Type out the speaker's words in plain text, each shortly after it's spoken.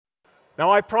Now,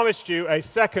 I promised you a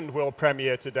second world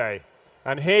premiere today,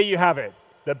 and here you have it,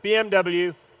 the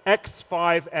BMW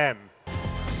X5M.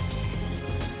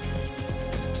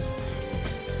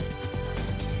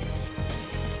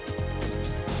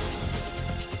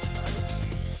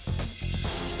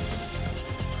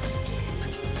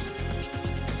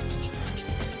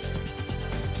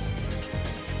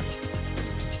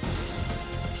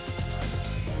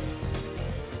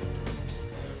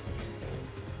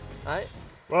 Hi.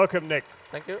 Welcome, Nick.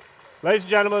 Thank you. Ladies and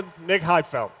gentlemen, Nick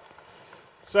Heidfeld.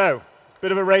 So,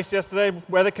 bit of a race yesterday,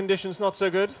 weather conditions not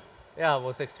so good? Yeah, it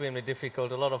was extremely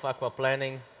difficult, a lot of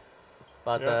aquaplaning,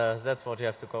 but that's what you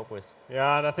have to cope with.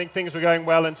 Yeah, and I think things were going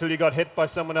well until you got hit by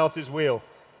someone else's wheel.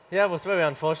 Yeah, it was very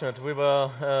unfortunate. We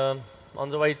were on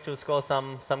the way to score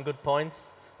some good points,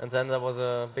 and then there was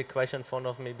a big crash in front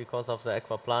of me because of the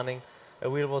aquaplaning. A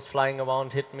wheel was flying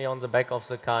around, hit me on the back of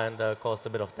the car, and caused a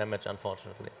bit of damage,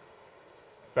 unfortunately.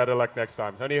 Better luck next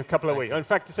time. Only a couple of weeks. you. In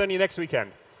fact, it's only next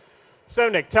weekend. So,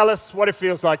 Nick, tell us what it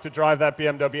feels like to drive that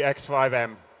BMW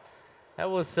X5M. That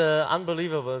was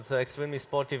unbelievable. It's an extremely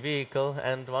sporty vehicle,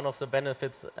 and one of the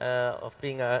benefits of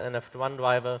being an F1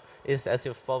 driver is, as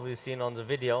you've probably seen on the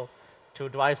video, to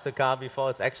drive the car before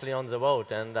it's actually on the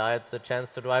road. And I had the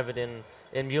chance to drive it in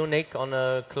Munich on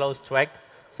a closed track,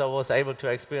 so I was able to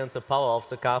experience the power of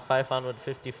the car,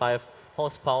 555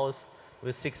 horsepower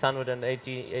with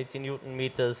 680 Newton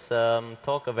meters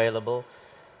torque available,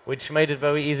 which made it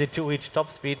very easy to reach top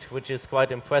speed, which is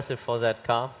quite impressive for that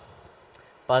car.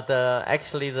 But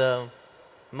actually the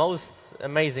most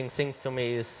amazing thing to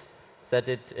me is that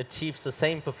it achieves the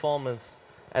same performance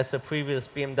as the previous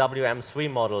BMW M3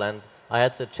 model, and I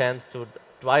had the chance to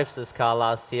drive this car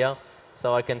last year,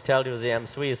 so I can tell you the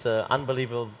M3 is an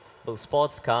unbelievable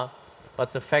sports car, but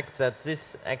the fact that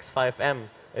this X5M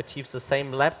achieves the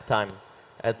same lap time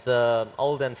at the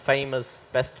old and famous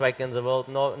best track in the world,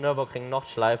 Nürburgring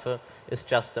Nordschleife, is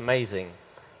just amazing.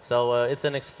 So it's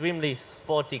an extremely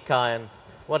sporty car, and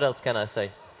what else can I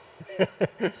say?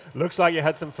 Looks like you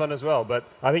had some fun as well, but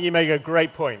I think you make a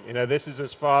great point. You know, this is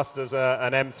as fast as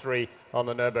an M3 on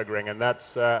the Nürburgring, and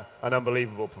that's an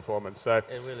unbelievable performance. So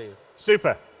It really is.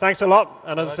 super. Thanks a lot,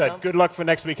 and as I Welcome. said, good luck for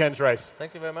next weekend's race.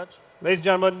 Thank you very much. Ladies and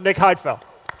gentlemen, Nick Heidfeld.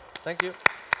 Thank you.